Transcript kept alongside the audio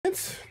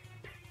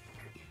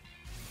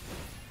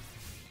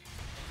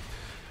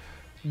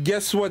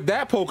Guess what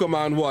that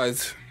Pokemon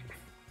was?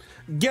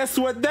 Guess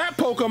what that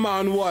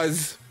Pokemon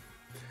was?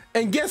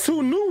 And guess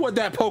who knew what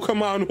that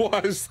Pokemon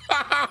was?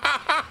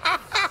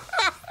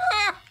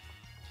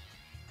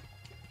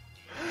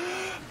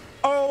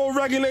 Oh,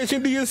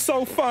 Regulation D is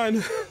so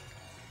fun.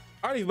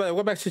 Alright,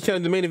 welcome back to the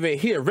channel, the main event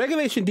here.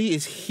 Regulation D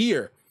is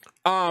here.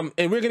 And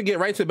we're gonna get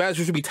right to the battles,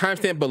 which will be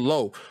timestamped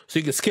below. So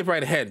you can skip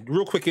right ahead.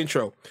 Real quick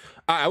intro.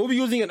 I will be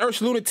using an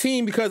Ursulana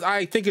team because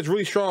I think it's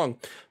really strong.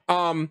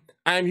 I'm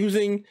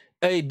using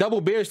a double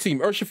Bears team,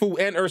 Urshifu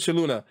and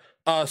Ursulana.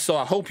 So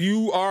I hope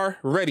you are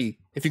ready.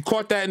 If you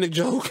caught that in the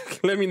joke,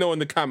 let me know in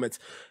the comments.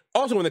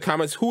 Also in the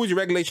comments, who is your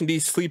Regulation D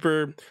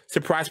sleeper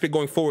surprise pick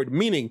going forward?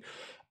 Meaning,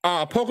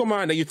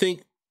 Pokemon that you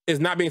think is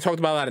not being talked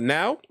about a lot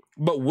now,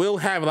 but will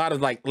have a lot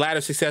of like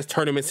ladder success,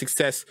 tournament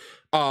success,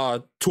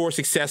 tour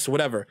success,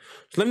 whatever.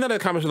 So let me know in the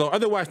comments below.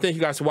 Otherwise, thank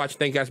you guys for watching.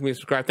 Thank you guys for being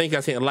subscribed. Thank you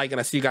guys for hitting like, and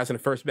I see you guys in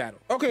the first battle.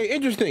 Okay,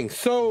 interesting.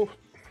 So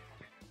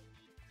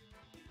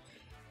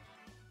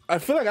I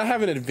feel like I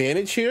have an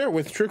advantage here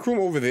with Trick Room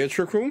over there,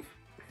 Trick Room.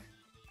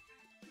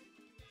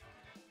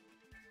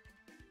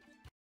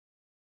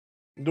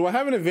 Do I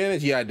have an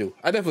advantage? Yeah, I do.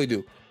 I definitely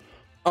do.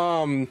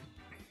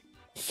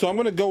 So I'm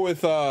gonna go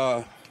with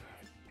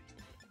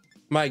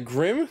my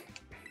Grim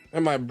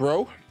and my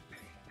Bro.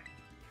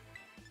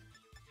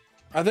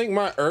 I think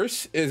my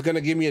Urs is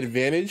gonna give me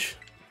advantage.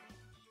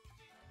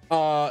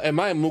 And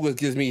my Amoonguss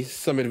gives me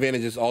some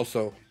advantages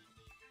also.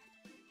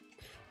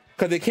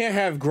 Cause they can't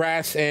have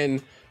grass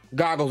and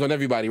goggles on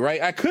everybody,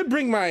 right? I could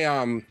bring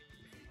my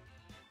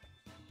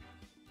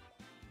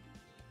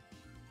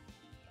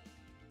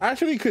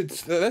actually could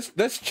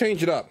let's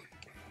change it up.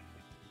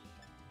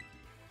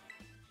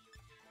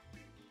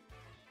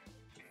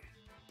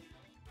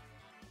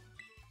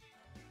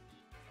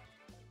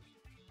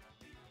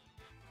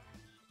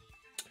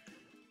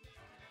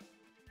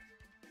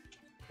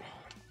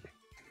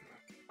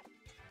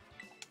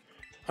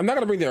 I'm not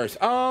gonna bring the Earth.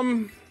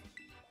 You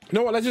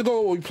know what? Let's just go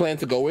with what we plan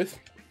to go with.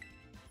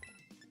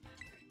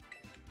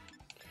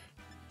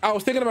 I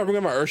was thinking about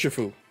bringing my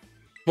Urshifu,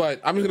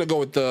 but I'm just gonna go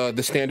with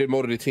the standard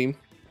mode of the team.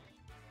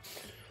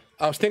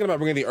 I was thinking about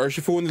bringing the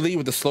Urshifu in the lead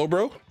with the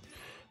Slowbro,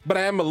 but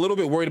I am a little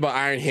bit worried about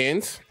Iron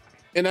Hands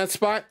in that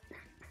spot.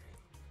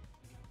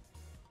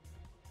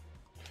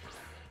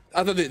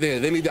 I thought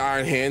they need the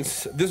Iron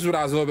Hands. This is what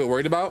I was a little bit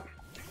worried about.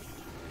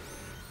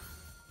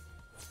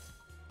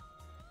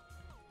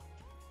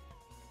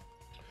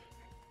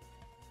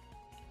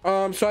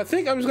 So I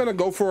think I'm just gonna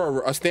go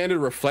for a standard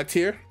Reflect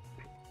here.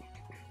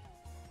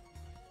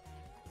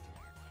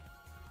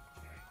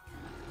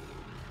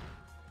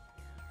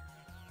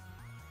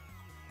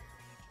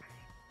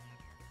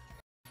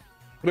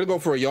 I'm gonna go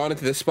for a Yawn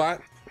into this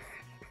spot.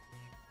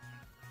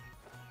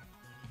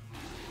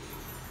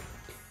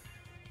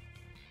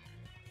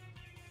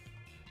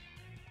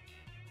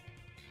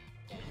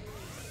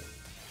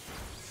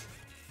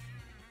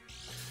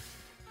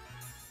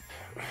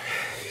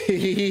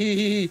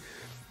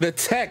 The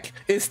tech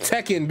is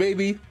teching,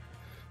 baby.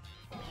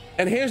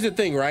 And here's the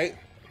thing, right?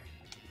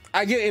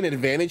 I get an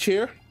advantage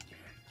here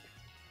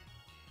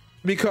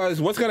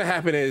because what's gonna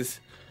happen is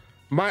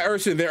my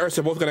Ursa and their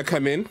Ursa are both gonna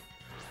come in,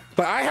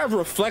 but I have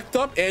Reflect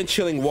Up and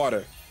Chilling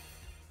Water,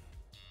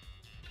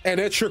 and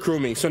they're Trick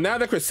Rooming. So now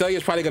the Cresselia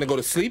is probably gonna go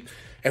to sleep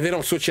if they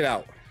don't switch it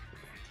out.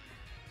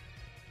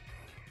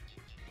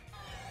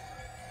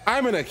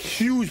 I'm in a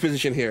huge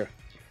position here.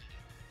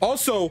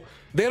 Also,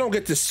 they don't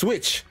get to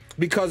switch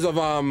because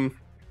of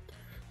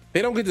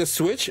they don't get to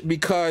switch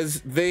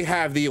because they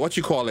have the what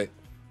you call it.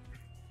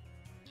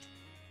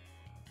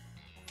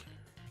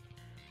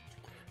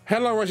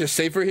 Headlong Rush is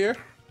safer here.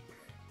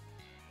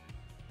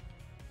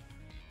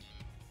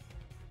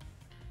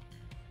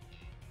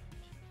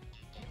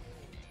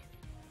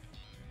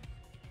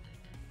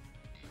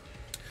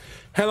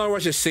 Headlong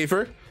Rush is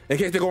safer in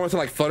case they go into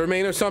like Flutter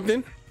Mane or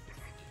something.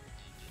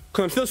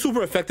 Cause I'm still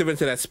super effective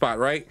into that spot,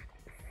 right?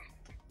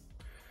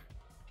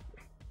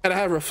 And I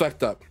have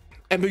Reflect Up.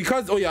 And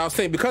because, oh yeah, I was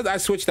saying, because I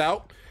switched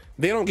out,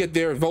 they don't get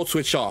their Volt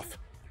Switch off.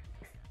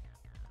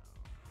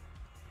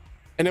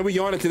 And then we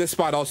yawn into this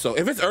spot also.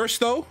 If it's Urs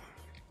though,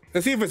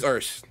 let's see if it's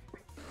Urs.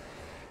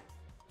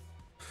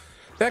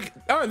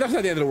 Oh, that's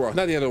not the end of the world.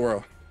 Not the end of the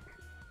world.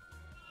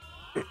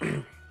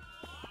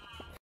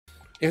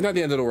 It's not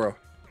the end of the world.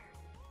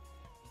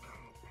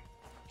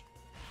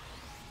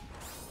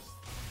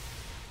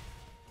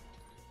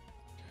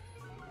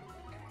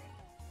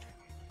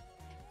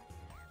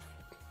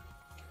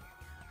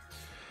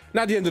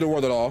 Not the end of the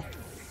world at all.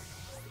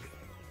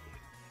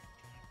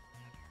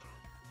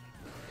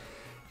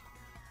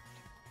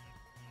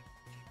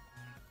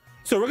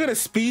 So we're gonna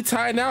speed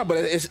tie now, but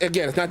it's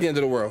not the end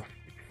of the world.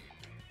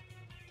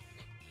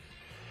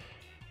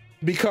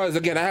 Because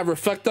again, I have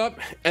Reflect Up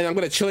and I'm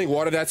gonna Chilling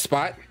Water that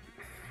spot.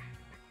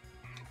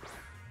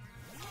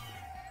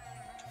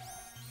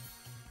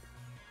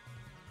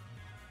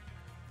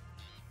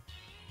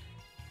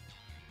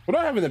 What do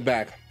I have in the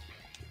back?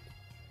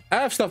 I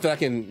have stuff that I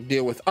can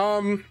deal with.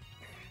 I'm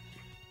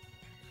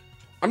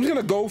just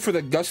gonna go for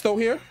the Gusto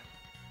here.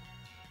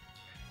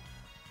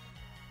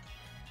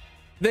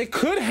 They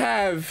could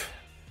have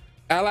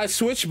ally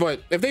switch,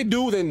 but if they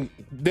do,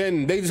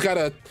 then they just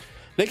gotta,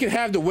 they can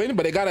have the win,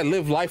 but they gotta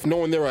live life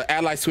knowing they're an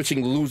ally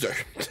switching loser.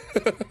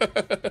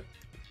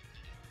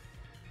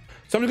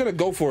 So I'm just gonna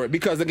go for it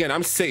because again,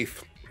 I'm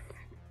safe.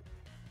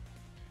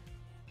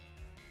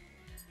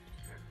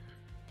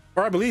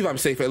 Or I believe I'm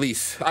safe, at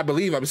least. I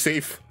believe I'm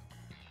safe.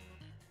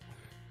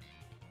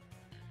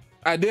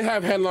 I did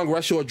have Headlong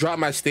Rush, so it dropped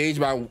my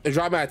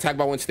attack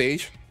by 1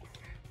 stage.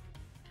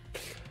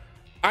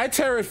 I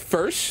tear it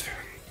first.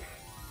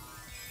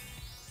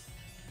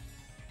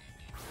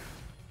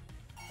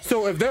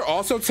 So if they're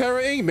also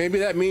terroring, maybe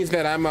that means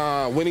that I'm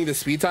winning the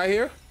speed tie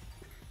here.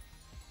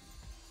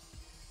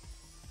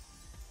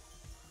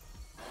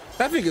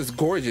 That thing is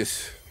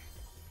gorgeous.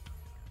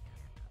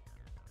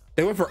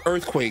 They went for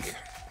Earthquake.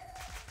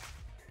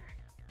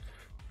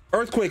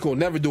 Earthquake will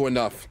never do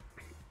enough.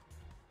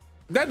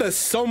 That does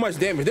so much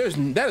damage.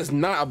 That is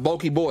not a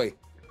bulky boy.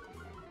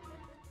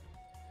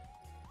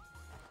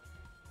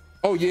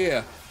 Oh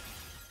yeah.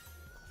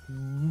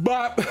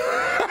 Bop.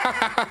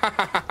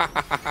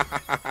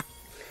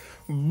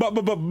 Bop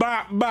bop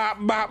bop bop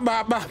bop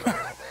bop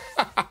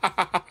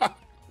bop.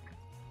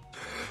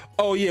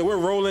 Oh yeah, we're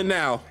rolling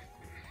now.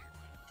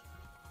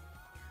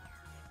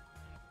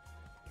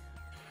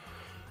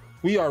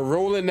 We are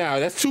rolling now.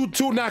 That's two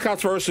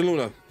knockouts for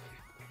Ursulana.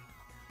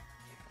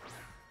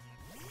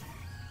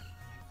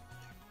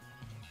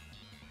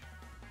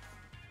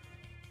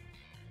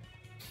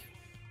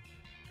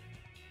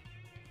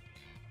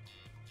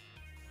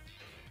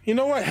 You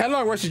know what?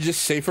 Headlong Rush is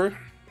just safer.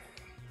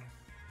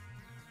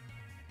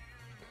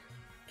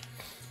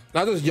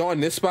 I'll just yawn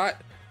this spot.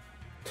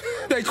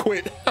 They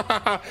quit.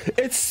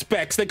 It's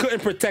specs. They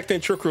couldn't protect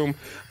in Trick Room.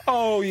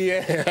 Oh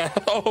yeah.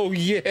 Oh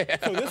yeah.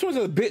 So this one's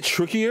a bit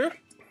trickier,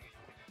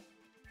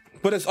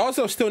 but it's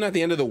also still not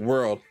the end of the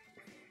world.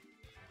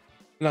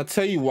 And I'll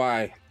tell you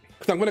why.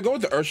 Because I'm gonna go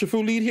with the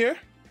Urshifu lead here.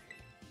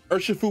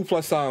 Urshifu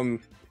plus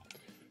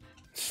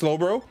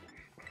Slowbro.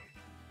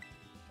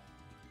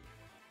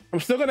 I'm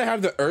still gonna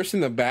have the Urs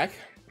in the back.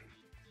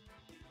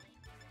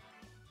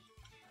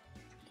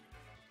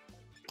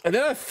 And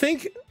then I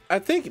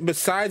think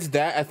besides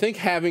that, I think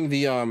having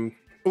the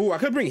ooh, I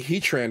could bring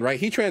Heatran, right?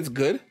 Heatran's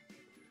good.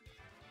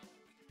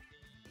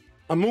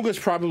 Amoonguss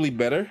probably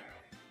better.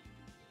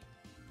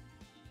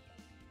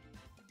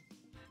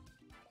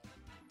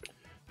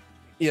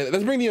 Yeah,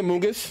 let's bring the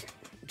Amoonguss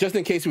just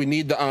in case we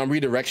need the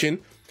redirection.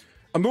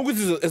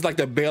 Amoonguss is like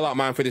the bailout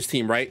mine for this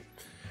team, right?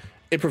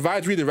 It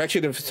provides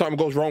redirection if something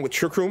goes wrong with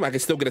Trick Room. I can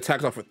still get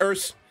attacks off with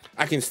Urs.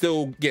 I can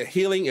still get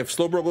healing if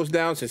Slowbro goes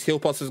down since Heal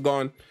Pulse is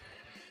gone.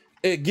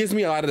 It gives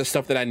me a lot of the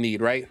stuff that I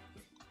need, right?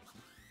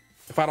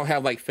 If I don't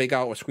have like Fake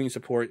Out or screen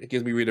support, it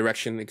gives me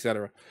redirection,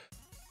 etc.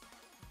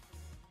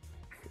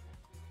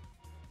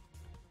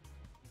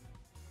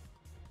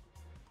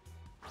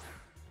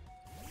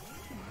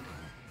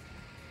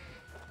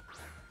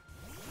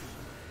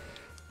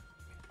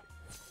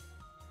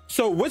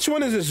 So which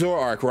one is a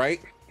Zoroark,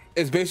 right?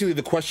 Is basically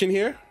the question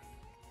here.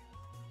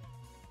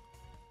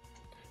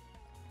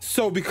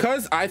 So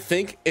because I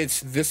think it's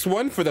this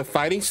one for the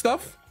fighting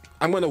stuff,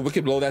 I'm gonna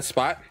Wicked Blow that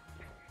spot.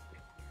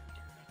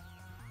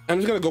 I'm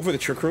just gonna go for the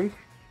Trick Room.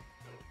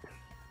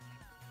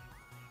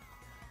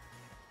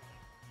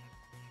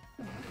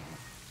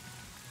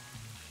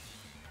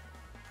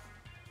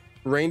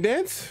 Rain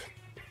Dance.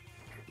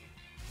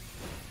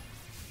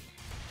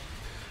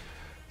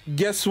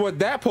 Guess what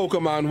that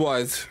Pokemon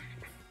was?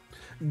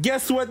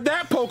 Guess what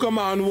that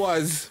Pokemon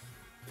was?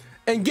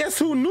 And guess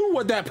who knew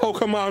what that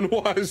Pokemon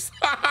was?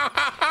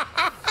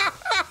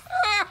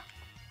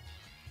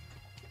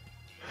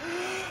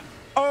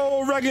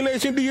 Oh,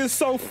 Regulation D is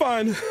so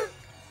fun.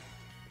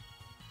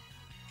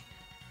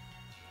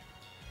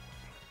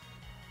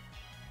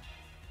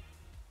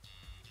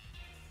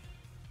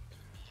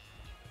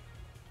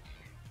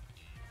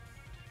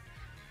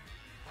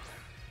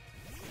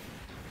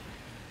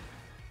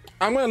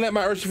 I'm gonna let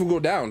my Urshifu go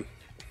down.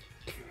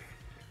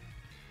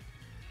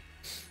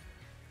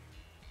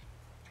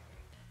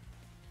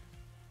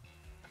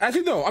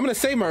 Actually, no, I'm gonna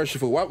save my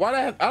Urshifu. Why do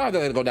I don't have to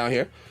let it go down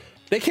here.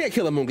 They can't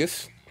kill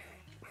Amoonguss.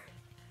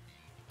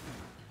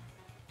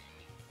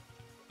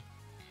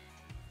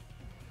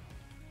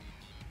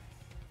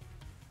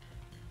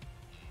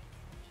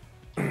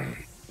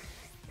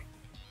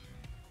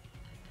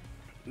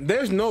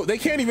 There's no, they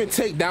can't even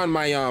take down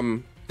my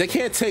they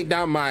can't take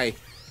down my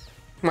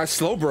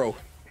Slowbro.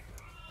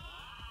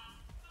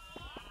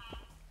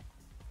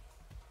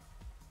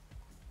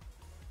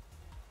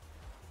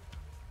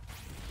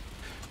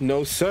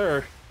 No,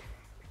 sir.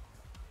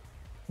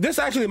 This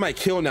actually might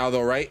kill now,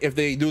 though, right? If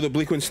they do the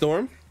Bleakwind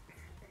Storm.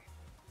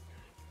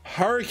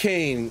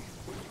 Hurricane.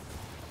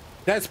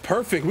 That's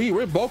perfect.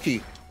 We're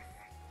bulky.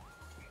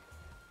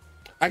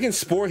 I can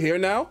Spore here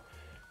now,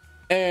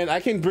 and I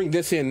can bring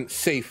this in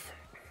safe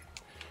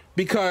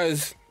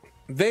because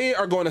they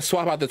are going to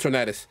swap out the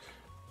Tornadus.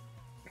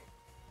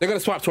 They're going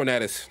to swap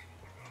Tornadus.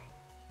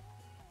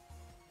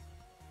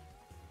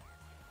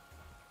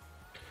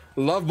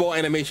 Love Ball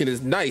animation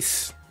is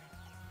nice.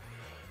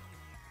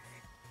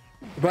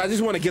 but I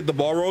just want to get the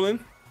ball rolling.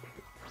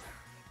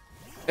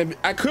 And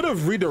I could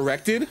have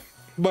redirected,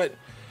 but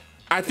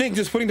I think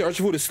just putting the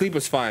Urshifu to sleep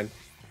is fine.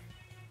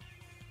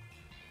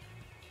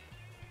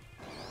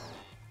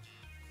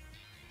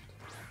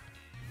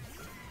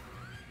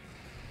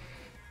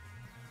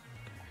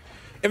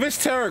 If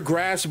it's Terra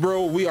Grass,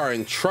 bro, we are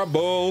in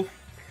trouble.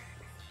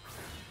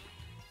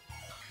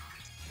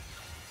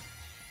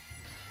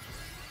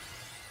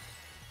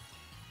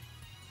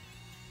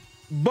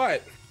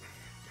 But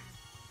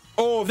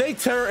oh,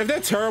 if they're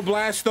Terra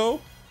Blast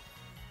though,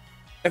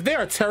 if they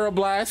are Terra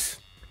Blast,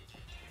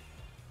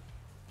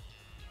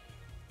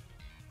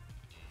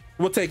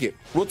 we'll take it.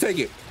 We'll take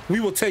it.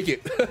 We will take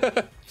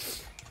it.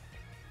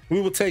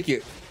 We will take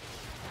it.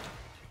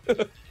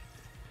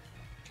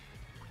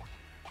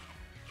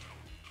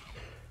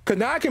 Cause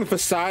now I can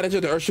facade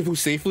into the Urshifu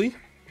safely.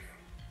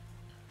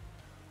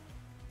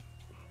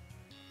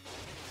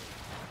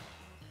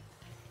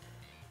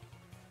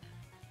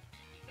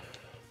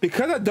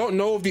 Because I don't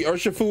know if the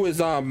Urshifu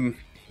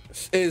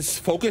is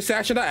focus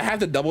sash or not, I have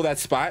to double that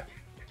spot.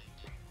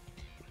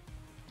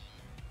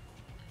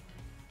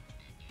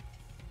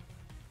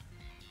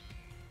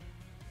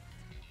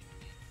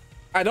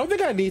 I don't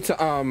think I need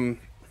to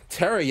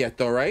Terra yet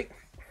though, right?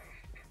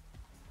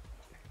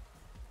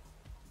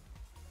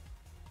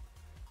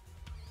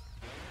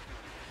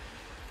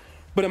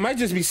 But it might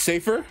just be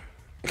safer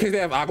because they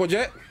have Aqua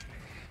Jet.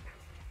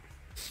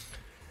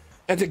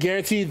 And to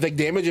guarantee the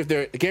damage if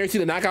they're guaranteed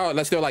to knock out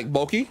unless they're like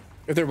bulky.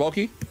 If they're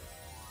bulky.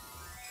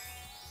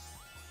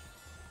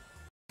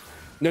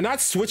 They're not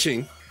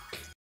switching.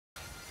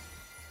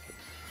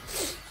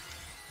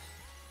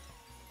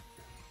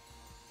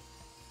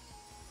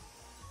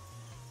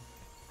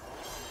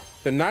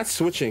 They're not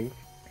switching.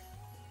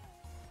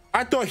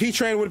 I thought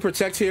Heatran would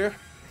protect here.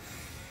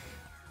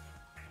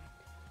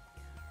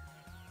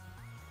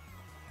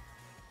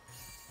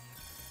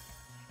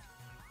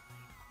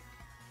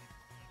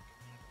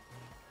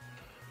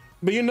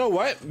 But you know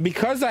what?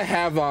 Because I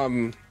have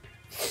my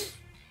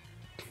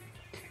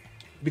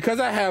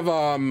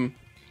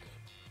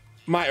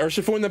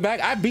Urshifu in the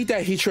back, I beat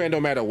that Heatran no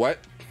matter what.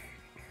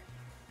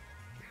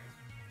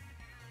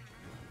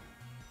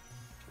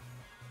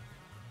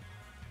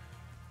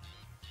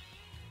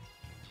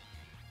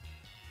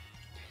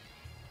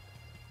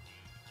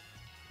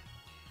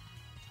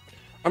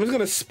 I'm just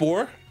gonna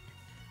Spore.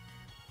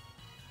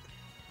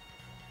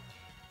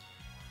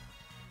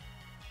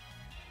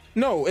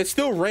 No, it's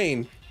still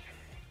rain.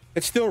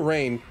 It's still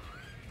rain.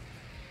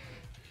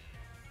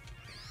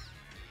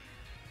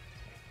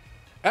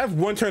 I have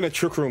one turn of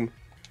Trick Room.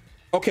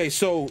 Okay,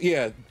 so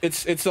yeah,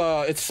 it's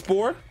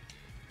Spore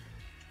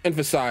and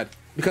Facade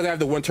because I have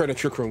the one turn of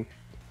Trick Room.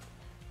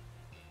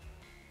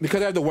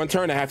 Because I have the one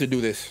turn, I have to do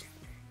this.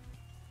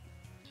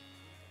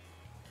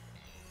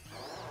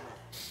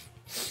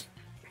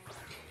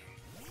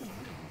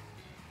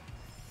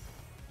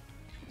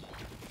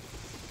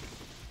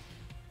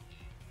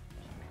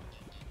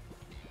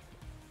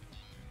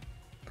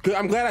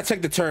 I'm glad I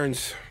checked the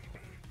turns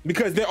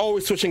because they're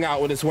always switching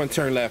out when it's one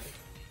turn left.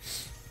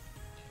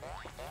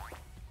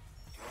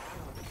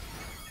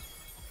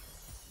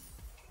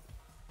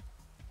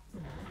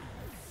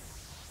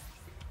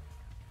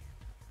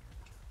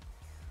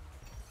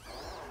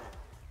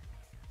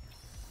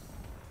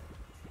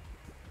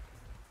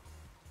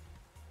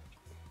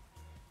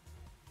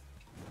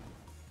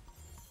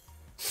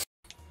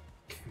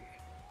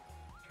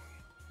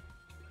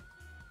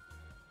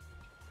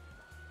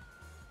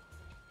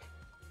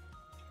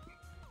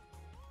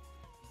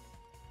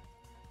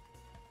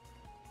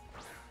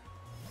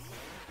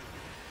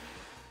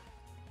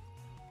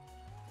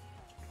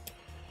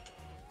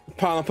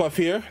 Pollen Puff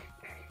here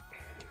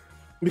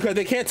because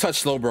they can't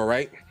touch Slowbro,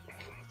 right?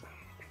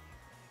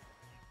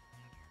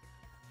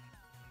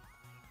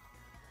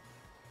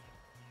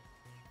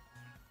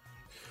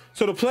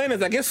 So the plan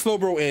is I get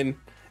Slowbro in,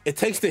 it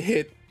takes the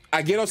hit,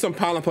 I get off some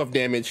Pollen Puff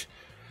damage.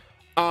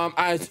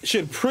 I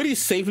should pretty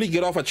safely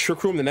get off a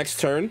Trick Room the next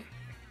turn.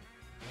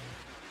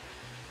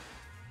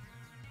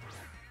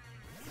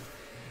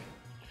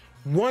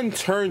 One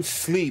turn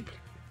sleep.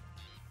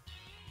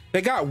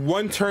 They got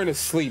one turn of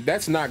sleep.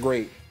 That's not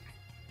great.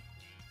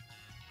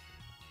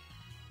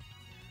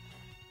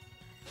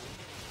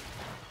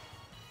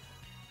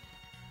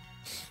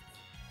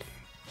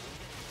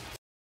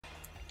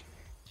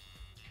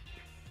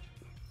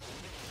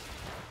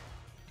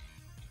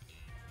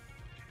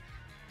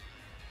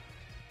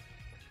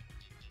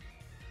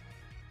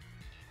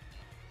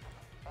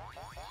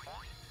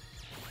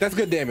 That's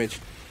good damage.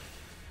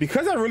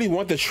 Because I really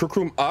want the Trick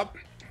Room up.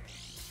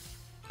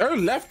 Or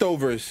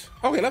leftovers.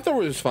 Okay,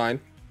 leftovers is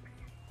fine.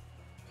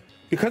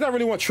 Because I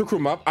really want Trick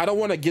Room up, I don't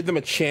want to give them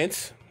a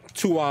chance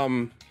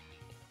to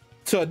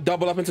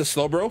double up into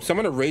Slowbro. So I'm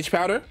gonna Rage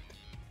Powder.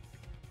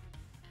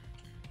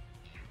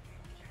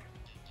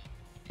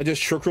 I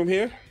just Trick Room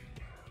here.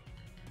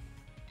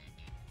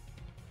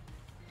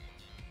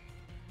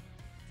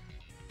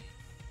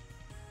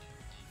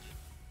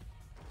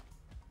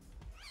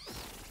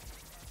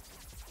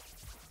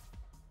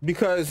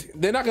 because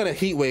they're not gonna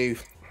heat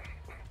wave.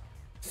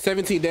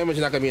 17 damage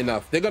is not gonna be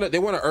enough. They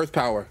want an earth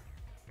power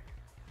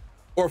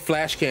or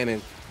flash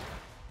cannon.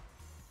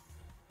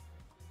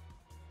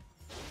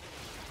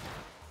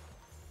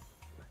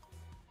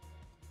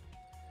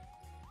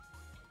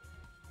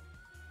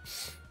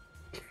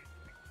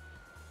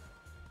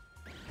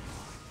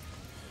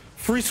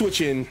 Free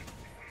switching.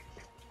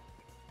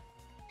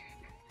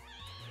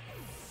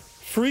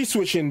 Free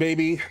switching,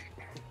 baby.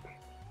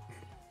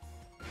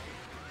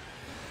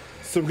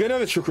 So get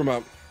another Trick Room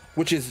up,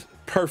 which is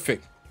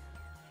perfect.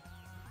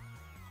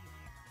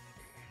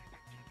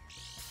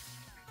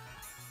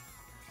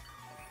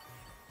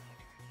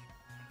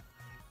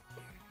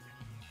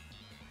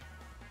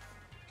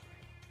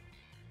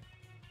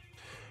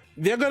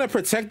 They're gonna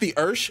protect the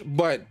Ursh,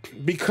 but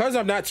because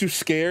I'm not too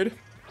scared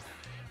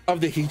of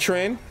the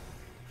Heatran,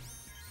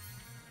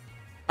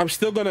 I'm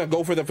still gonna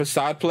go for the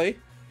facade play.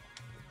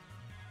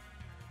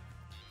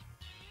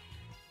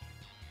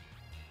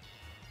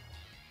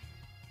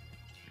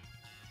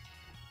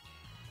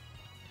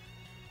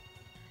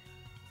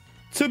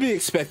 To be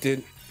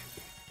expected,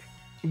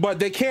 but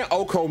they can't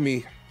OHKO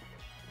me.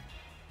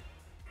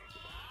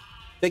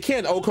 They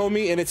can't OHKO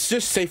me, and it's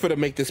just safer to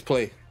make this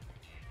play.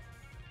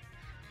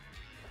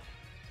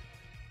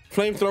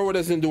 Flamethrower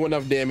doesn't do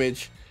enough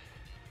damage.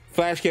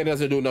 Flash cannon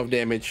doesn't do enough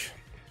damage.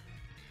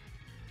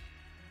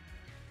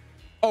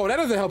 Oh, that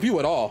doesn't help you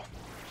at all.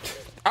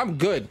 I'm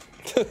good.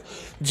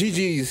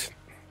 GG's.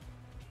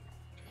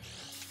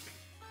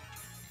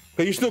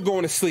 But you're still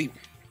going to sleep.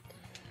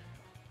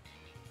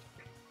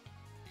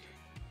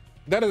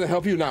 That doesn't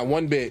help you not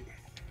one bit.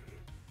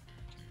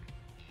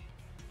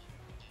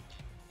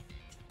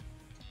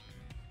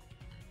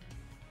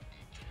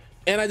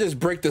 And I just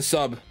break the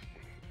sub.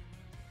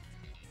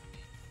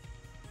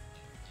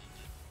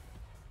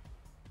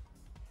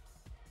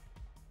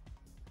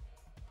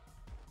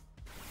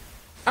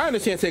 I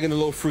understand taking a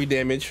little free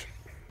damage.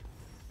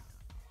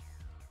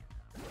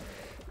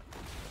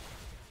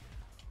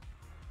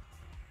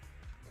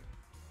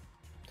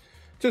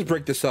 Just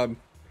break the sub.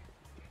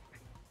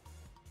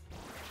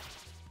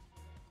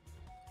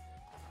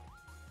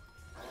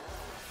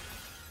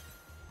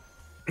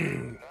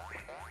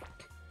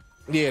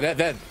 Yeah,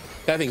 that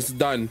thing's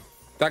done.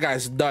 That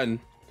guy's done.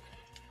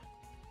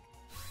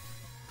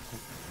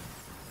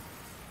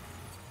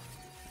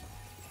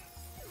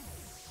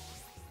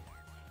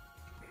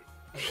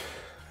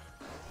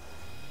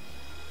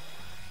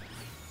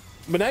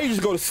 But now you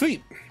just go to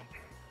sleep.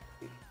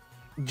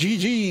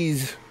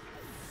 GG's.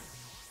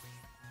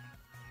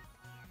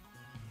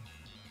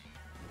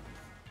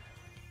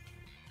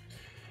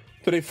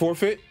 So they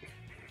forfeit.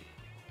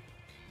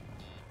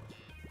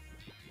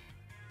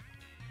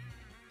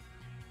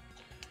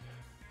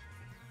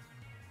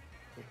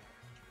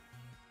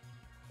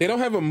 They don't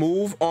have a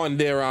move on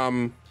their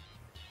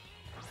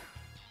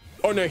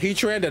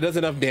Heatran that does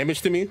enough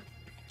damage to me.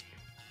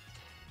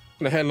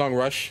 The headlong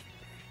rush.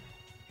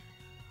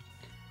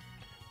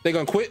 They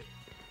gonna quit?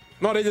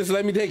 No, they just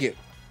let me take it.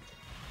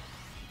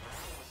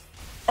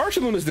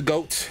 Ursulana's the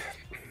GOAT.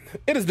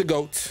 It is the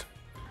GOAT.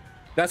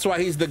 That's why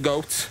he's the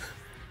GOAT.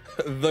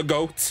 The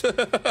GOAT.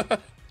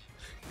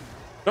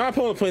 My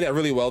opponent played that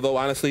really well, though,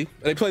 honestly.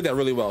 They played that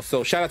really well,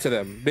 so shout out to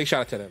them. Big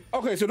shout out to them.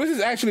 Okay, so this is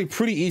actually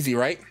pretty easy,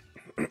 right?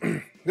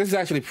 This is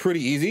actually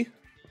pretty easy,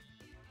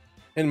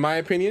 in my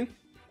opinion.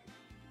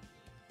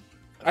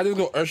 I just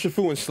go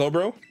Urshifu and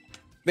Slowbro.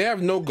 They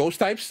have no ghost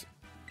types.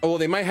 Oh, well,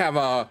 they might have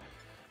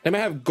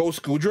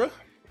Ghost Goodra.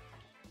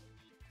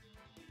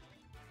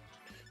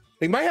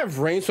 They might have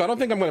rain, so I don't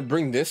think I'm gonna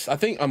bring this. I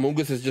think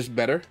Amoonguss is just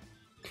better.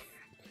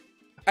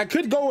 I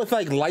could go with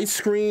like Light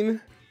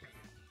Screen.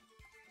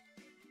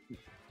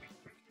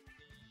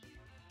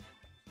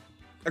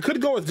 I could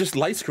go with just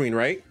Light Screen,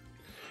 right?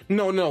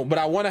 No, but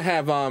I want to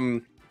have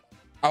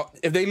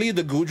if they lead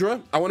the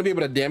Goodra, I want to be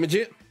able to damage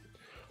it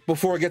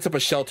before it gets up a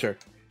shelter.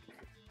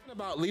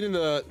 About leading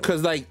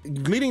because like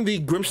leading the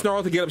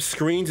Grimmsnarl to get up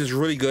screens is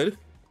really good.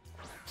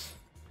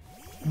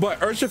 But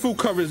Urshifu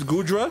covers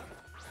Goodra.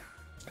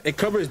 It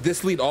covers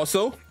this lead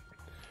also,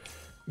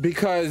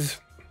 because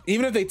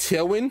even if they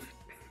Tailwind,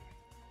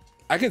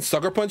 I can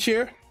Sucker Punch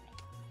here,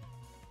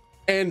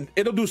 and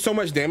it'll do so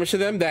much damage to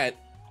them that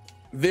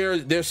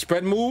their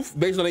spread move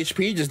based on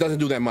HP just doesn't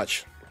do that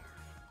much.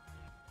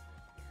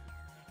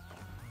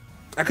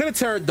 I could have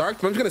Terra Dark,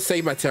 but I'm just gonna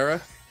save my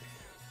Terra.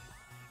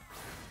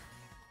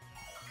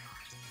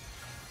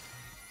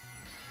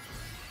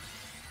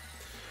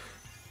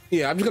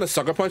 Yeah, I'm just gonna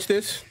Sucker Punch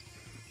this.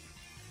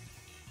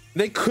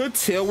 They could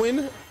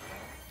Tailwind.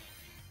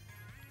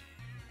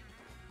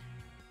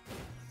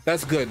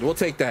 That's good. We'll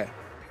take that.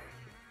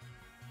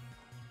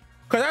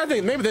 Cause I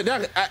think maybe they're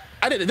not.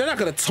 They're not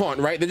gonna taunt,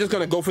 right? They're just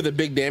gonna go for the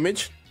big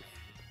damage.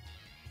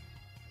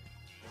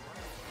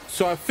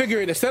 So I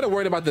figured instead of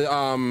worrying about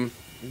the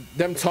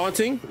them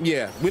taunting,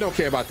 yeah, we don't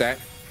care about that.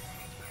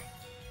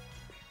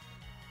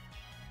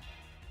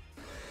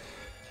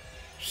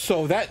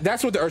 So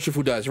that's what the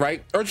Urshifu does,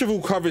 right?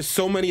 Urshifu covers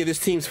so many of this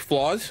team's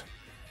flaws.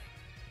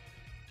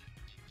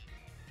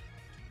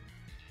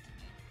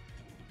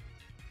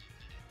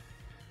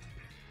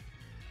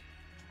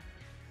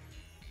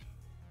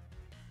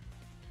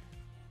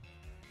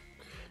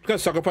 gonna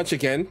Sucker Punch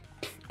again,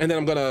 and then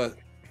I'm gonna.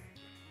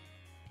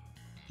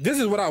 This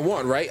is what I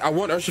want, right? I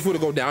want Urshifu to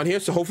go down here,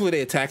 so hopefully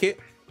they attack it.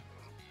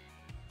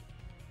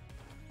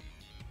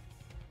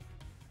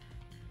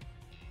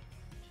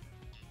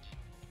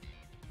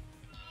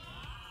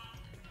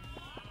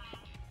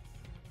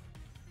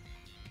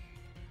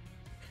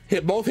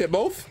 Hit both, hit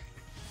both.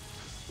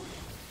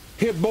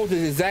 Hit both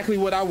is exactly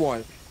what I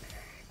want.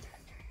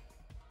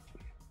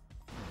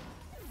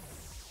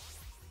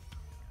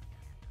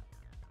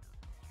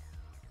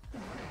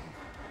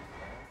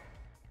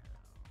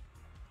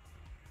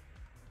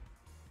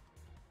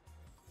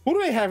 Who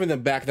do they have in the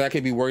back that I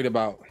could be worried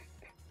about?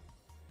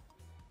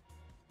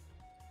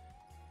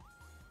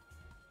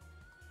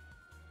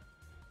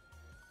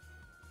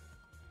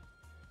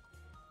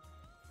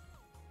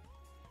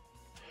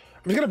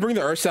 I'm just gonna bring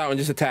the Ursa out and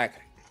just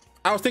attack.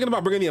 I was thinking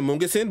about bringing the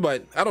Amoonguss in,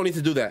 but I don't need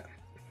to do that.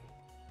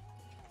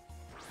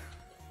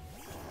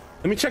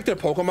 Let me check their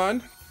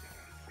Pokemon.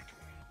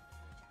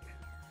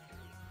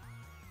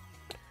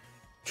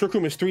 Trick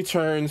Room is 3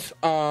 turns.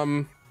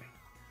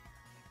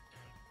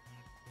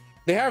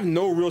 They have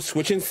no real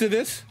switch-ins to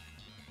this.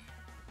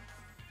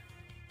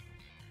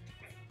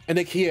 And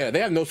they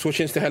have no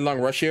switch-ins to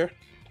Headlong Rush here.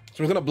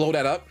 So we're gonna blow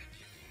that up.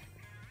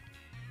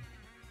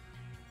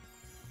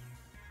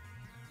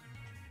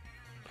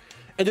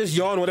 And just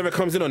yawn whatever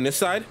comes in on this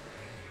side.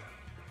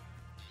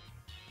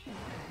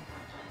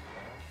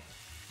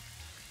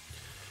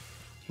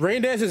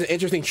 Rain Dance is an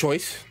interesting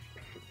choice.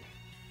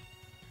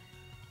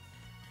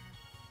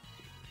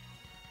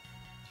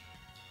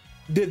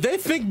 Did they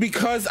think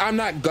because I'm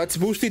not Guts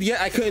boosted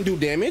yet, I couldn't do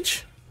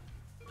damage?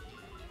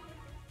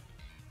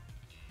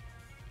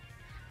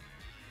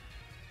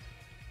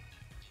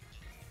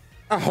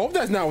 I hope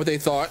that's not what they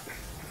thought.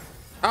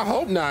 I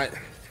hope not.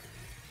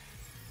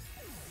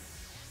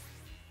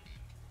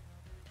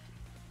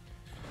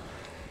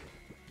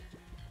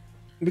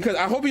 Because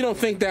I hope you don't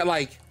think that,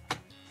 like,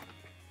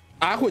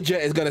 Aqua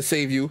Jet is gonna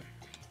save you.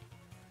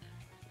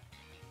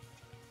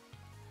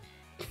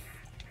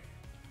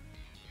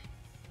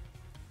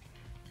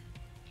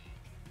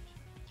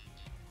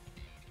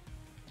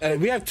 And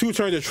we have 2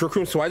 turns of Trick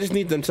Room, so I just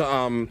need them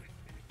to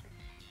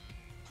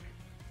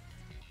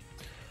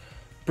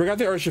bring out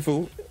the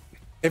Urshifu.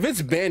 If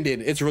it's banded,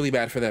 it's really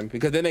bad for them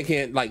because then they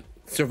can't, like,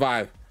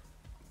 survive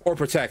or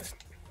protect.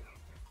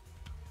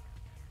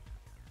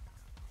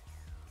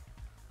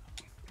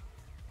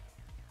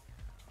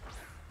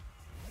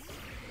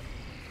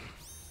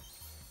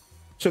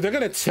 So they're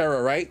gonna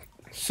Terra, right?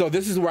 So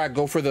this is where I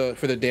go for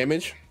the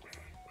damage.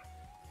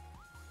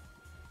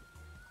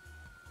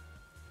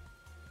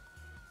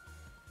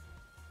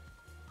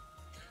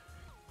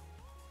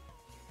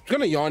 I'm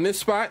gonna yawn this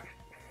spot.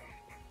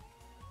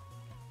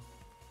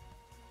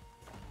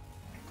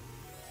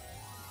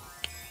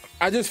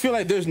 I just feel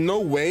like there's no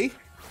way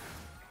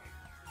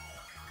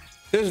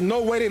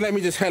they let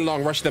me just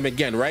Headlong Rush them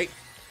again, right?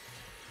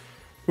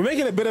 We're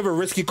making a bit of a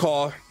risky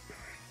call,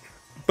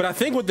 but I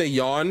think with the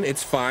yawn,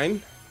 it's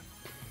fine.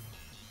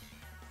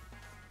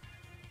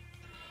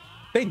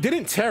 They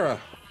didn't Terra.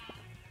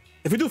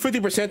 If we do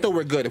 50% though,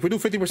 we're good. If we do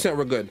 50%,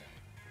 we're good.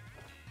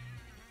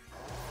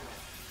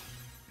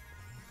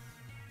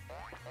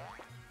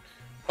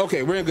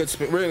 Okay, we're in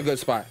a good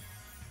spot.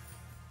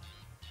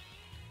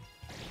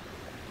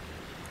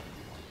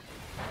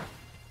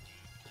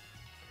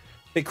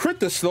 They crit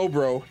the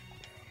Slowbro.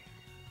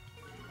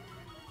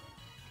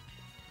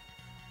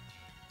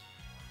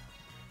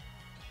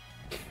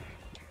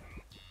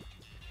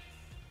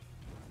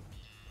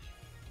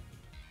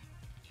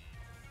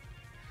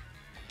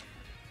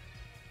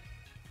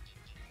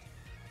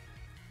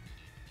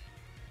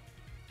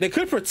 They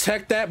could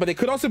protect that, but they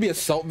could also be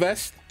Assault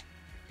Vest.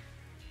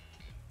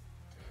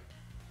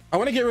 I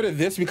want to get rid of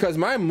this because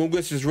my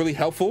Amoonguss is really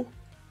helpful.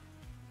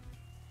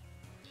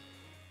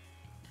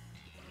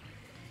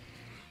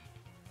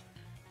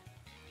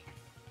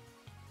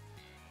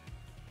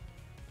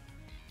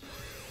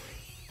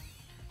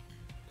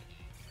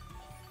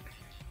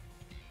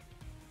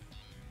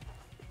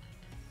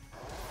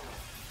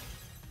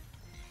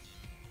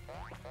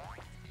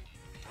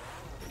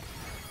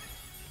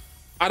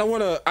 I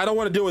don't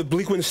want to deal with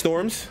Bleak Wind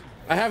Storms.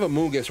 I have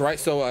Amoonguss, right?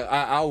 So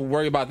I'll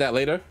worry about that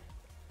later.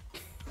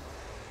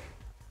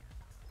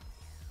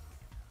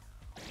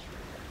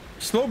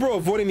 Slowbro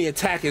avoiding the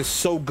attack is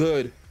so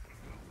good.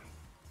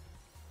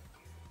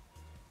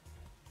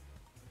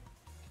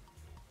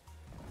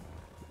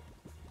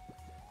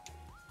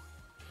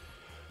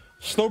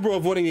 Slowbro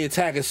avoiding the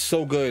attack is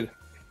so good.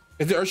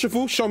 Is it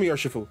Urshifu? Show me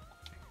Urshifu.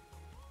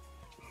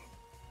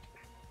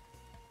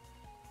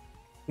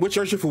 Which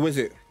Urshifu is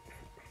it?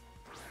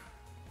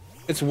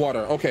 It's water.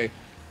 Okay.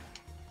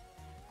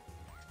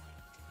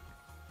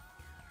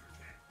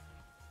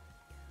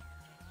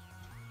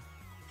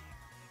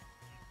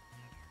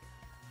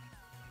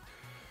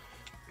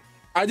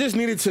 I just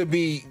needed to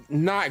be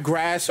not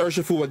Grass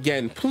Urshifu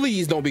again.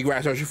 Please don't be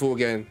Grass Urshifu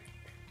again.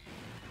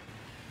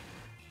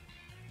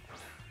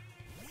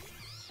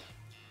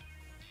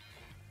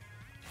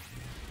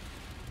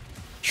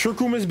 Trick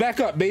Room is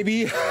back up,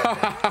 baby.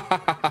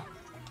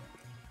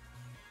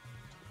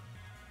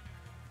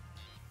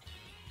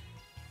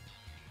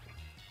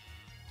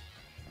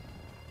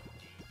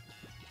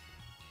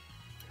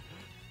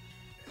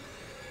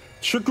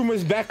 Trick Room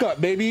is back up,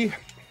 baby.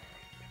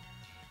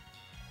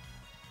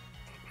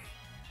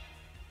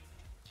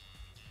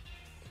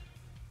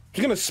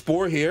 He's gonna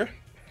Spore here.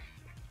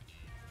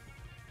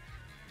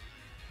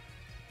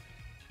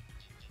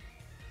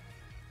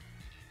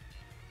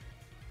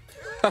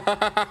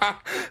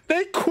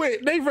 They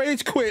quit. They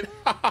rage quit.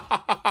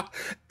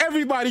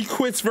 Everybody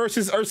quits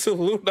versus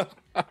Ursulana.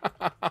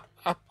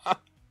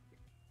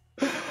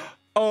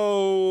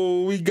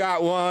 Oh, we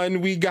got one.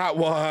 We got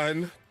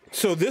one.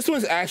 So this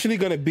one's actually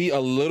going to be a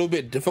little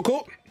bit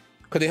difficult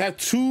because they have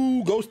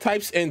 2 ghost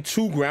types and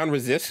 2 ground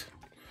resist,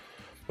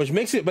 which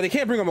makes it, but they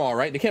can't bring them all,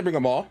 right? They can't bring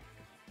them all.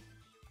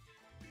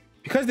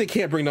 Because they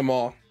can't bring them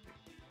all,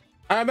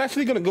 I'm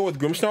actually going to go with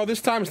Grimmsnarl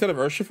this time instead of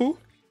Urshifu.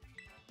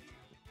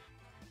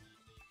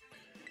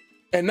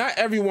 And not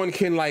everyone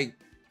can like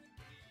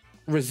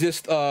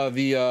resist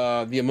the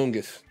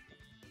Amoonguss.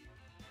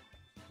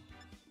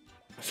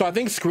 So I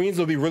think screens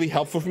will be really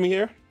helpful for me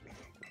here.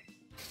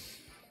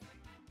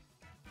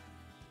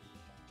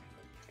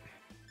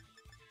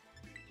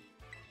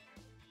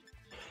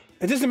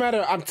 It doesn't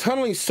matter. I'm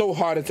tunneling so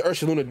hard into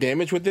Ursulana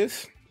damage with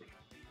this.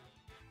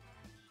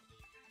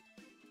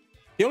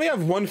 You only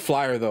have 1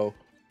 flyer though.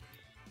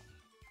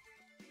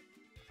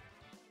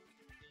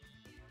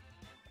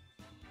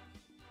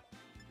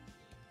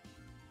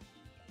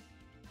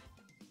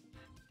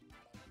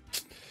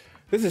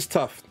 This is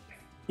tough.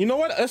 You know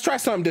what? Let's try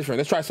something different.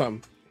 Let's try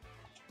something.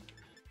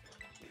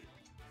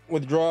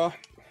 Withdraw.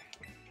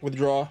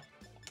 Withdraw.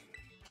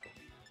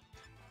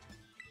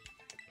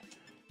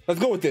 Let's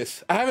go with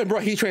this. I haven't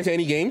brought Heatran to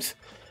any games,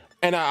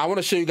 and I want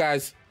to show you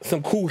guys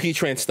some cool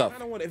Heatran stuff.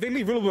 If they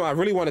leave Rillaboom, I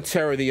really want to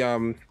Terra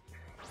the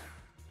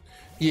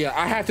yeah,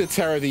 I have to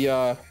Terra the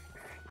I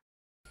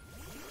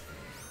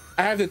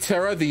have to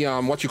Terra the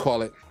what you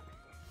call it?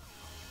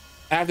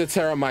 I have to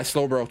Terra my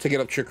Slowbro to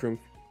get up Trick Room.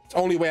 It's the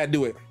only way I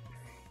do it.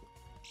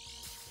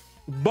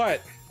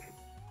 But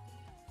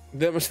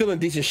they were still in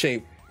decent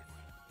shape.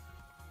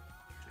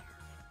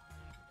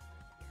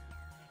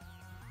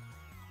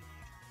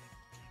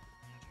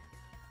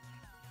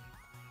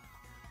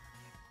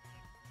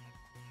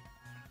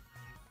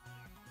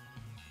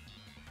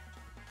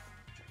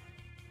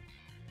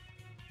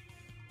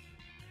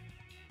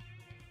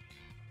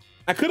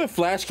 I could have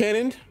flash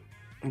cannoned,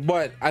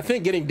 but I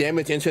think getting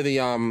damage into the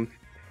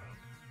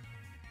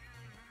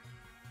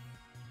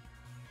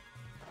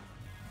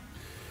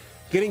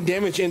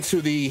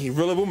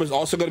Rillaboom is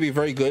also going to be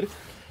very good.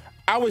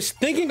 I was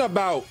thinking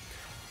about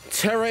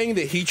terraing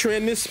the Heatran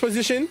in this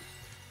position,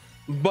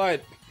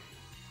 but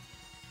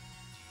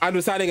I'm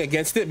deciding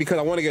against it because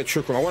I want to get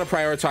Trick Room. I want to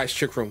prioritize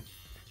Trick Room.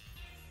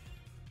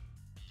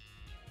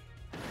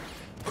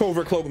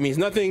 Covert Cloak means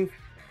nothing.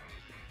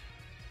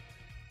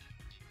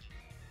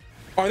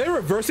 Are they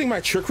reversing my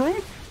Trick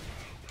Room?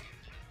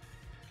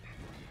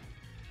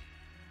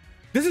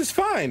 This is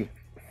fine.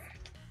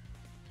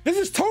 This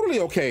is totally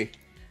okay.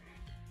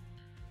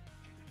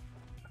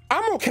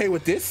 I'm okay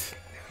with this.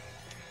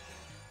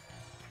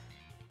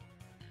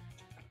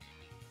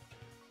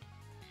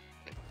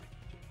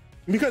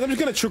 Because I'm just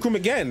gonna Trick Room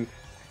again.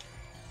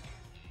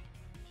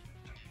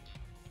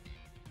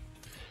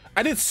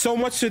 I did so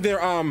much to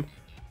their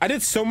I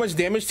did so much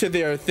damage to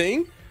their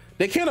thing.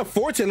 They can't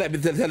afford to let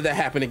that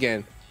happen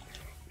again.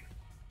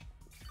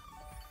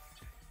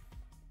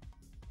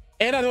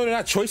 And I know they're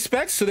not choice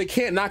specs, so they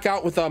can't knock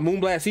out with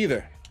Moonblast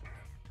either.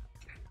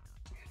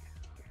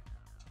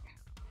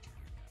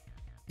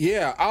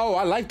 Yeah, oh,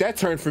 I like that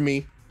turn for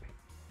me.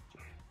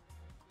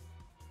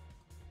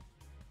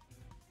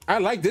 I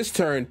like this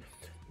turn.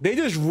 They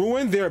just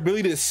ruined their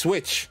ability to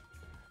switch.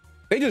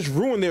 They just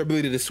ruined their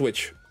ability to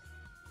switch.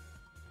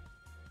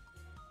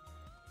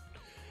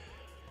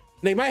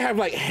 They might have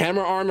like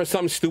Hammer Arm or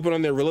something stupid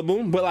on their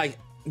Rillaboom, but like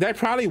that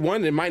probably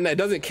one, it might not, it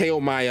doesn't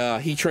KO my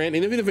Heatran, and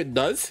even if it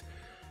does,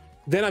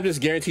 then I'm just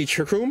guaranteed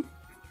Trick Room,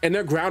 and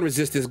their ground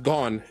resist is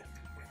gone.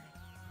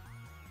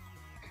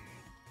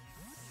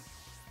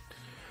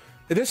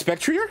 Is this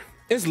Spectrier?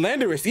 It's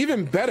Landorus,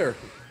 even better.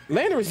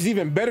 Landorus is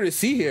even better to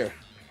see here.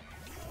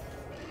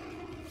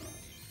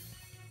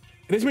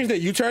 This means they're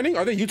U-turning?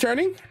 Are they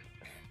U-turning?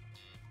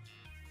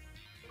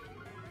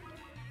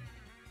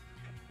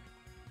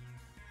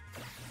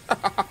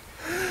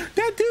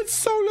 That did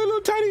so little,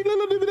 tiny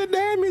little bit of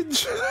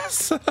damage.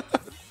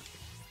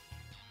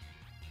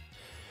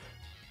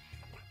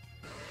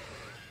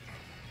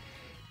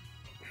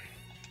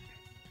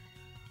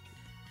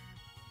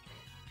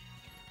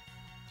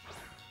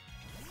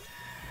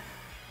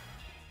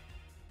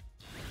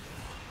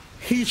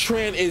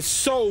 Heatran is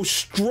so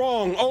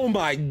strong. Oh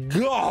my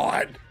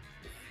God.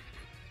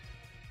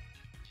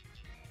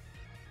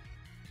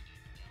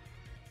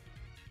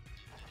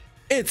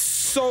 It's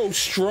so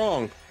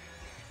strong.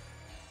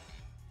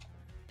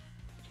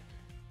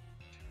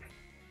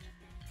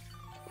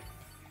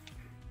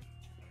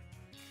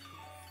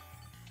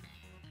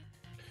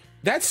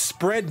 That's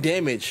spread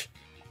damage.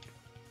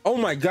 Oh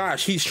my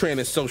gosh, Heatran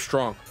is so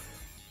strong.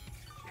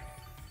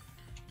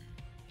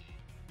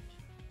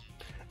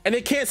 And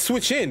they can't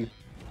switch in.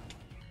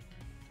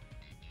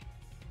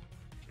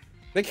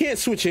 They can't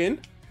switch in.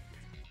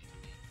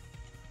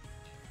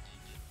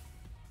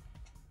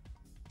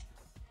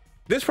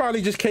 This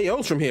probably just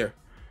KOs from here.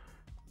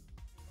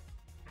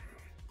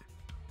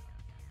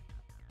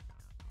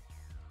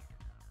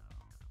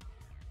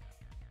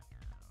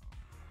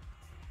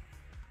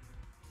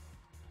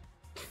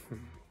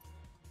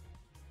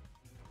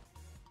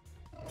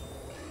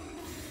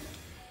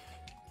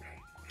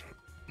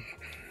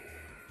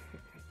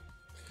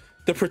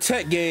 The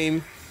protect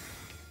game.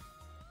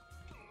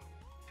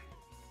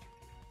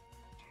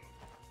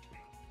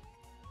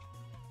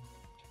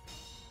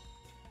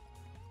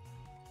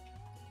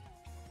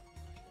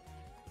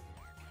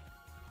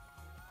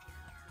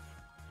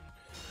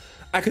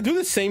 I could do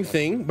the same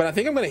thing, but I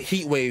think I'm gonna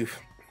heat wave.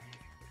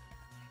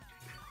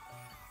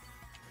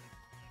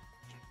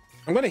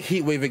 I'm gonna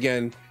heat wave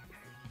again.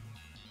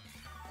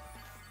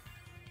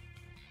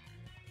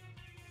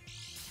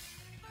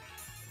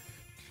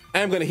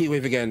 I'm gonna heat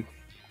wave again.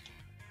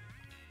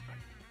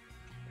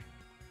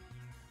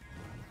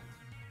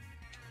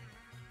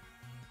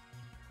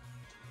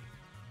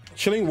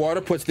 Chilling water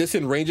puts this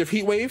in range of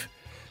heat wave,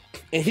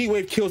 and heat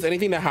wave kills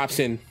anything that hops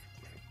in.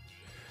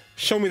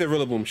 Show me the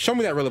Rillaboom. Show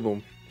me that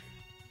Rillaboom.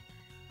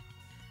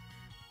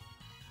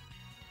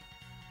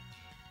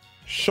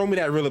 Show me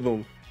that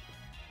Rillaboom.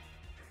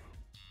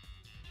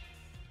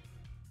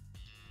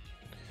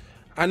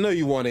 I know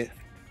you want it.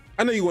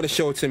 I know you want to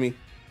show it to me.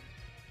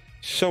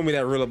 Show me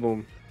that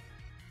Rillaboom.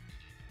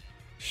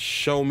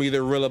 Show me the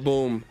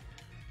Rillaboom.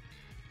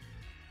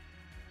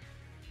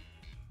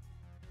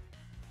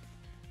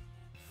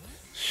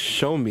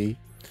 Show me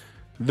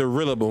the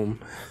Rillaboom.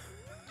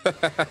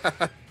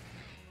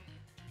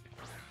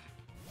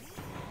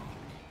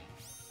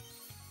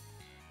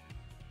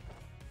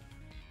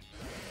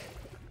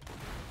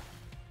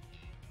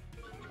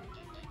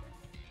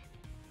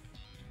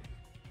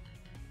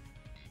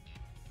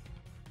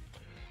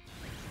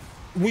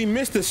 We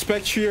missed the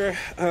Spectrier.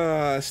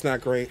 It's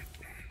not great.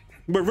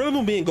 But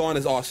Rillaboom being gone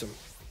is awesome.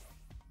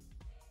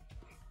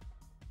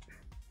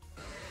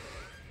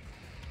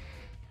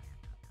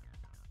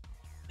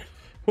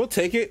 We'll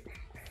take it.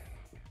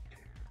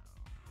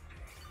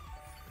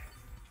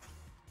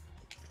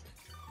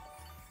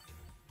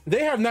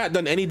 They have not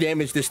done any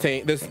damage this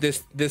game.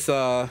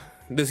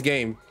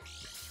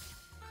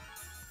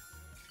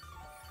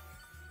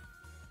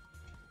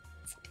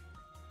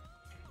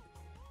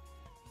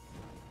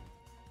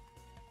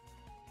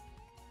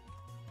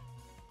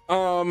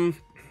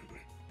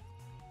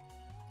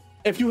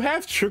 If you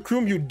have Trick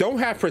Room, you don't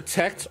have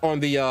Protect on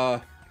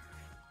the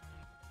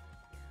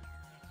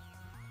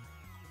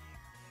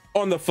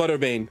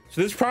Flutterbane.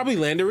 So this is probably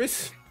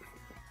Landorus.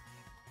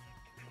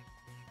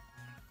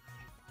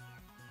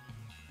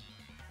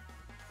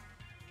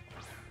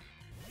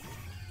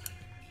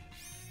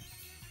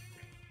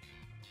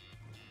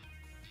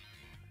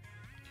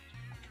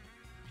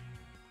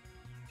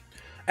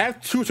 I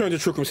have 2 turns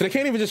of Trick Room, so they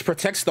can't even just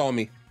Protect stall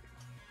me.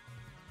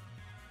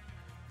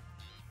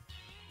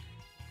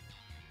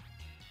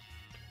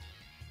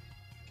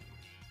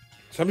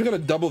 So I'm just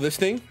gonna double this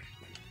thing.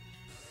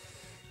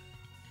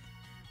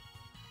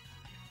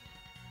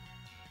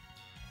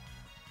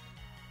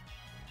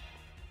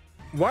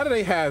 Why do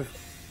they have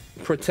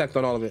Protect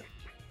on all of it?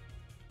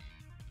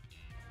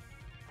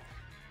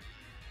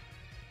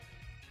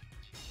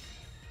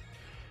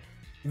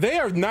 They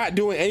are not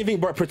doing anything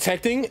but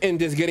protecting and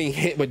just getting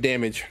hit with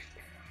damage.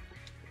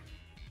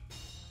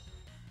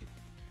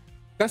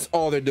 That's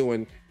all they're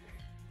doing.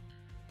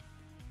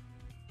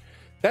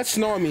 That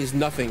snarl means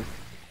nothing.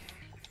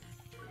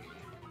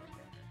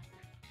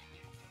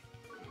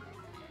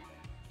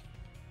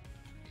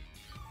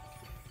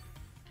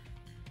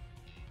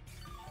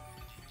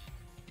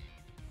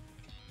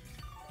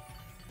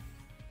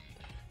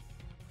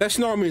 That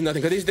snarl means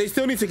nothing because they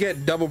still need to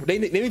get double. They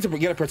need to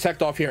get a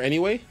Protect off here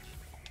anyway.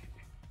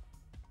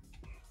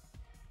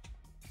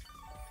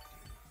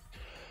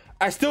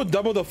 I still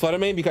double the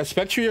Fluttermane because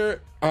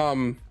Spectrier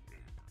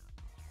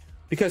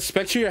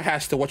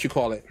has to what you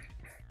call it.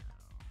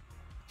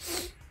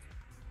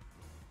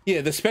 Yeah,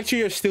 the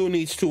Spectrier still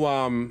needs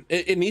to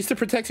it needs to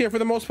Protect here for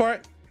the most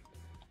part.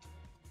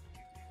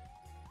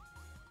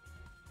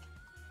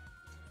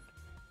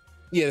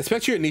 Yeah, the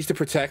Spectrier needs to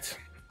Protect.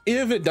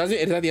 Even if it doesn't,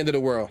 it's at the end of the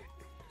world.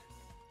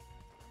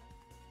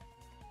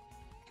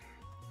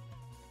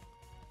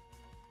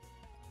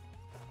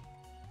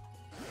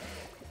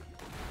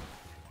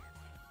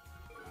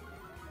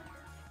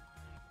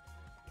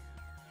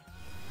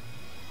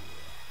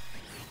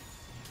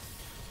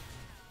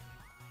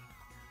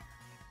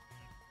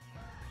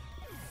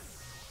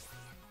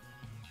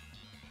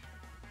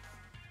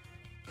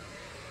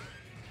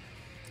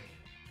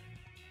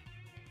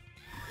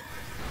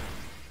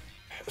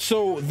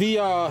 So the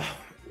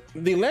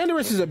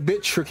Landorus is a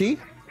bit tricky,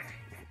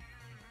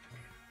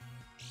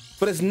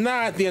 but it's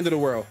not the end of the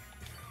world.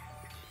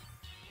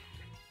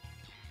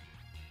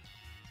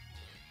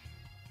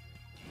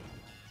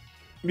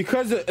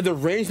 because of the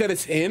range that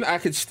it's in, I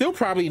could still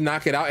probably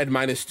knock it out at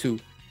 -2.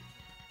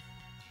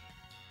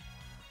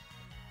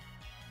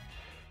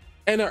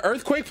 And an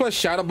Earthquake plus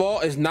Shadow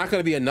Ball is not going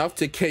to be enough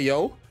to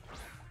KO.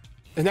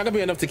 It's not going to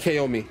be enough to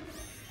KO me.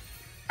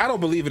 I don't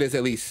believe it is,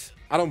 at least.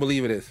 I don't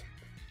believe it is.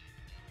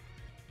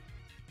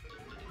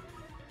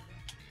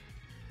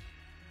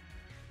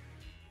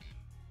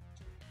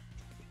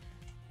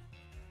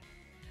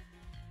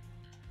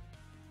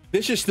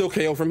 This should still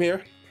KO from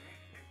here.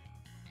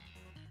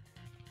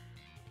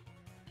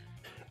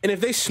 And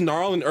if they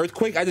Snarl and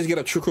Earthquake, I just get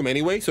a Trick Room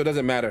anyway, so it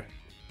doesn't matter.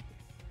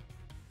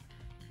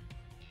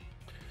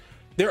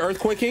 They're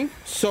Earthquaking,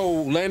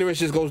 so Landorus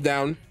just goes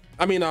down.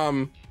 I mean,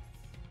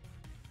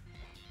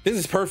 this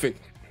is perfect.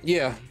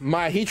 Yeah,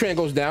 my Heatran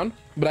goes down,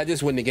 but I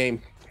just win the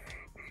game.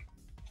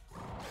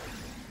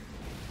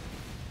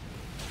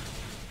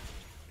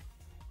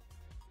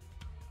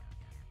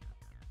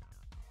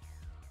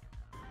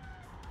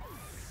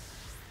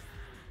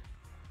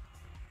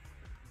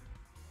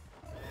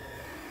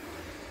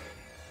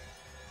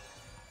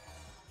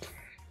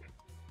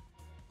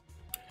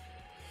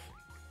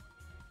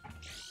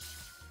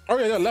 Oh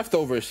yeah, they're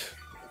leftovers.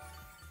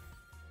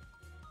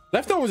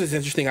 Leftovers is an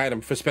interesting item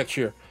for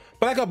Spectre.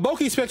 But like a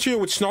bulky Spectre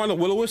with Snarl and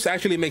Will-O-Wisp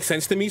actually makes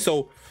sense to me,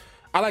 so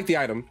I like the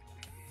item.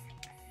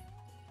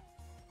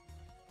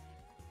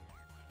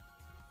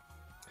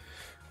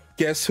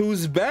 Guess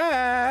who's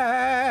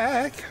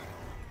back?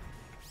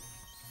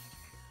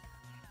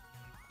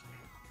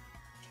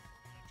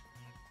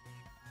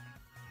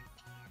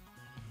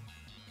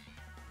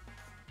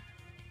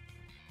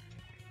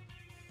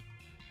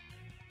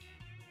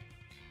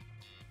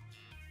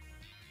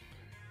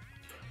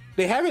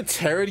 They haven't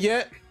terrored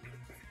yet.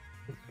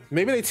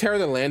 Maybe they terror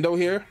the Lando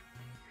here.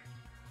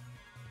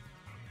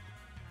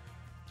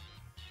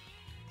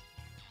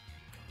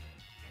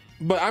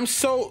 But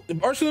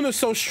Ursulana is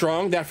so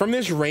strong that from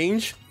this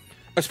range,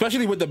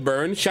 especially with the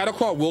burn, Shadow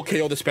Claw will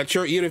KO the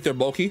Spectre, even if they're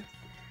bulky.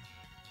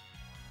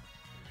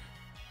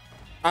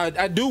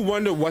 I do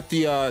wonder what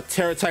the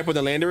terror type of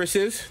the Landorus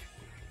is.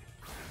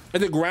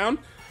 At the ground.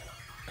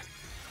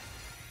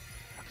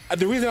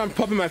 The reason I'm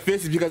pumping my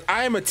fist is because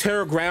I am a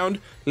Terra Ground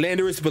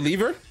Landorus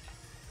believer.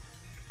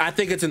 I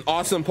think it's an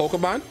awesome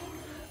Pokemon.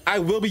 I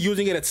will be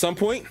using it at some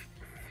point.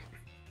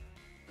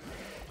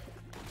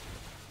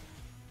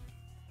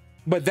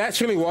 But that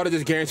chilling water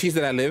just guarantees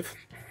that I live.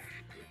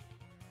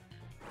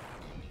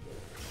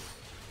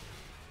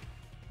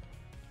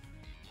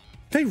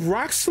 They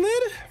Rock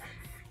Slid?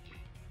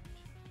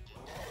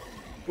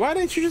 Why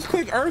didn't you just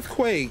click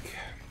Earthquake?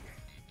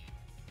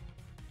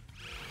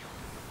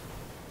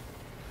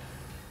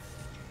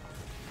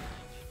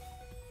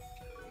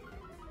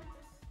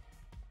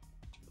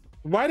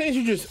 Why didn't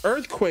you just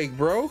Earthquake,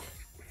 bro?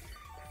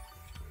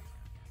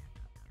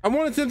 I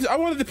wanted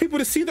the people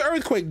to see the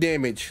Earthquake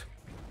damage.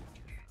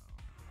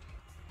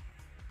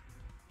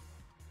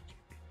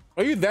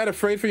 Are you that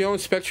afraid for your own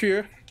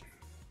Spectre?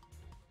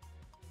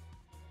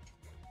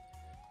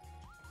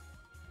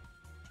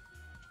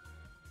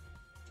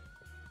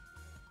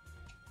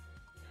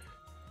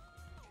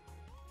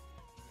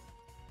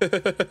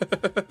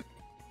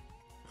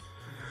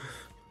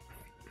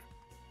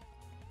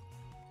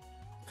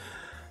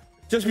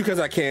 Just because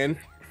I can.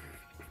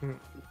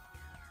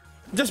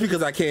 Just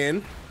because I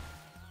can.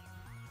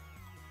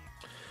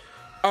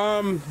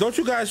 Don't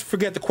you guys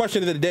forget the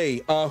question of the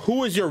day.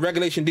 Who is your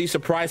Regulation D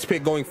surprise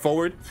pick going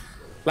forward?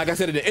 Like I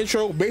said in the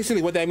intro,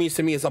 basically what that means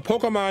to me is a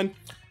Pokemon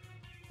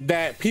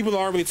that people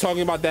aren't really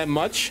talking about that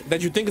much,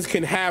 that you think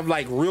can have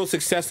like real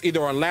success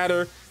either on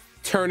ladder,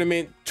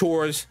 tournament,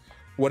 tours,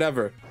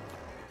 whatever.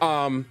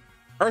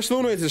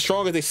 Ursulana is as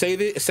strong as they say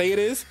it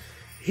is.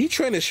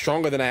 Heatran is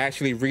stronger than I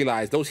actually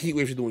realized. Those heat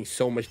waves are doing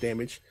so much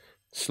damage.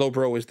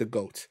 Slowbro is the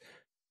GOAT.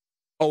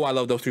 Oh, I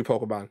love those 3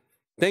 Pokemon.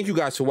 Thank you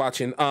guys for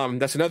watching.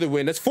 That's another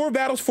win. That's 4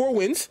 battles, 4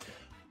 wins.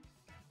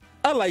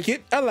 I like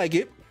it. I like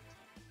it.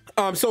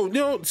 So, you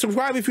know,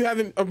 subscribe if you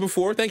haven't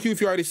before. Thank you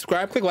if you already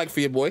subscribed. Click like for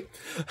your boy.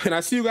 And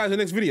I'll see you guys in the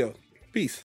next video. Peace.